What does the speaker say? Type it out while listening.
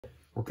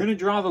We're going to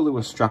draw the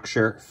Lewis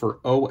structure for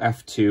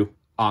OF2,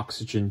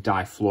 oxygen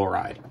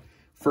difluoride.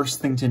 First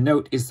thing to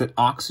note is that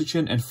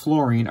oxygen and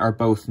fluorine are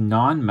both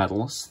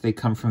nonmetals. They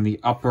come from the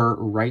upper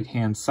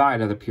right-hand side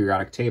of the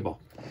periodic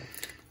table.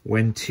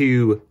 When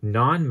two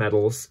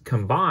nonmetals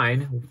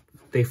combine,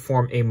 they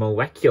form a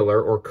molecular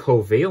or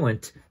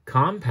covalent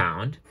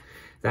compound.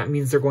 That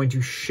means they're going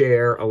to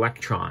share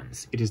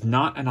electrons. It is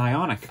not an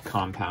ionic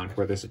compound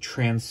where there's a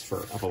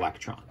transfer of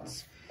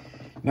electrons.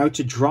 Now,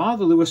 to draw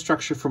the Lewis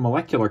structure for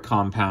molecular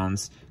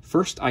compounds,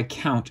 first I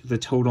count the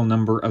total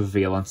number of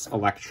valence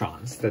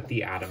electrons that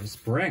the atoms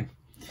bring.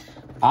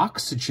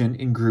 Oxygen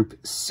in group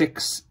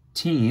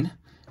 16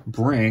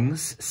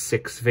 brings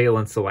 6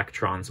 valence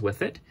electrons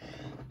with it,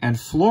 and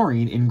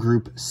fluorine in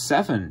group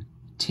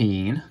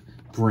 17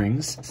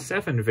 brings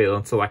 7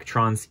 valence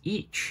electrons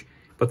each.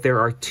 But there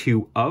are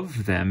 2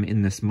 of them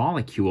in this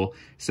molecule,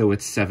 so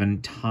it's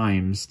 7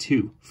 times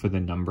 2 for the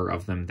number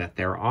of them that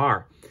there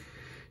are.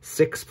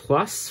 6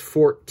 plus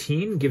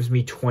 14 gives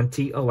me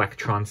 20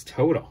 electrons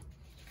total.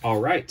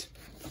 All right,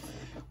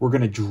 we're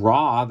going to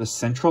draw the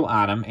central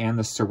atom and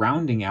the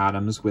surrounding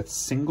atoms with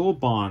single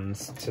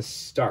bonds to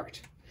start.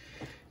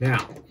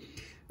 Now,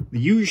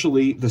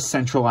 usually the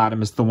central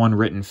atom is the one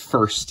written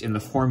first in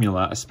the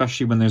formula,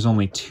 especially when there's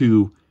only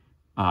 2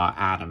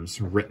 atoms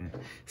written.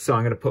 So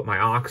I'm going to put my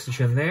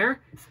oxygen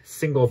there,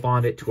 single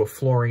bond it to a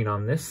fluorine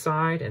on this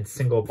side, and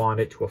single bond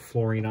it to a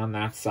fluorine on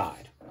that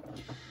side.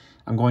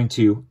 I'm going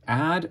to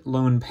add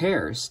lone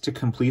pairs to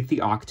complete the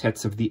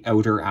octets of the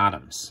outer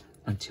atoms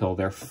until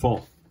they're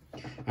full.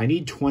 I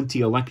need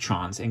 20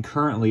 electrons, and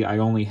currently I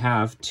only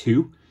have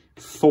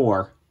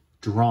 4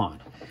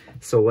 drawn.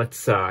 So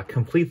let's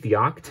complete the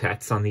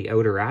octets on the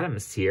outer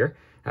atoms here.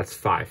 That's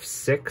 5,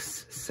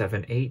 6,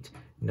 7, 8,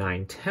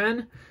 9,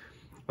 10,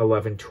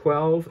 11,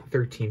 12,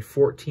 13,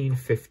 14,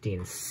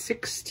 15,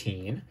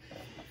 16.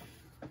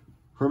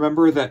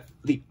 Remember that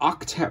the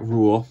octet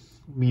rule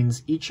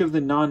means each of the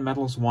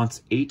nonmetals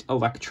wants 8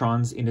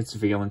 electrons in its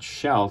valence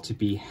shell to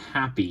be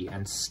happy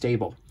and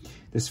stable.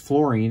 This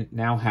fluorine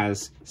now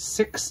has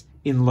 6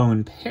 in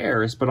lone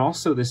pairs, but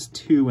also this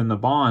 2 in the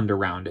bond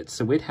around it,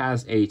 so it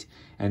has 8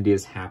 and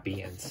is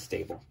happy and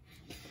stable.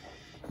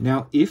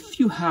 Now, if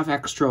you have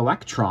extra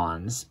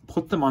electrons,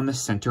 put them on the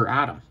center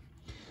atom.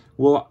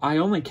 Well, I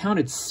only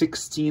counted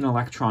 16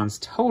 electrons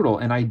total,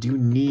 and I do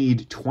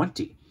need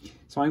 20.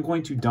 So I'm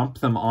going to dump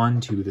them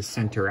onto the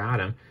center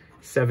atom,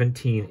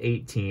 17,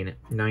 18,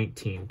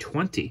 19,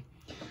 20.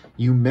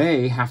 You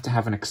may have to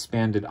have an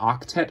expanded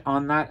octet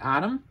on that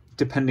atom,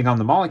 depending on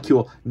the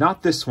molecule.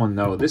 Not this one,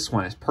 though. This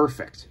one is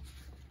perfect.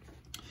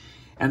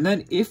 And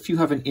then if you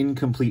have an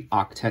incomplete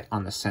octet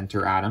on the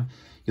center atom,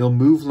 you'll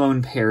move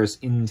lone pairs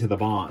into the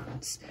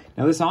bonds.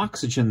 Now, this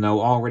oxygen,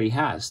 though, already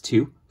has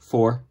 2,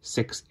 4,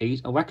 6,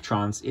 8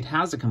 electrons. It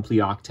has a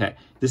complete octet.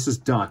 This is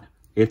done.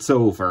 It's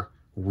over.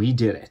 We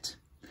did it.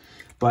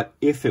 But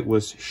if it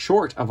was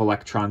short of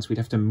electrons, we'd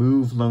have to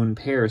move lone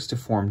pairs to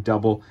form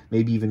double,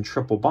 maybe even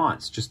triple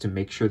bonds, just to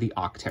make sure the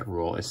octet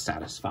rule is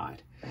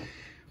satisfied.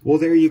 Well,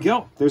 there you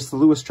go. There's the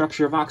Lewis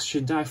structure of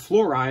oxygen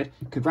difluoride.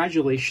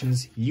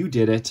 Congratulations, you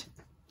did it.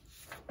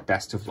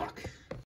 Best of luck.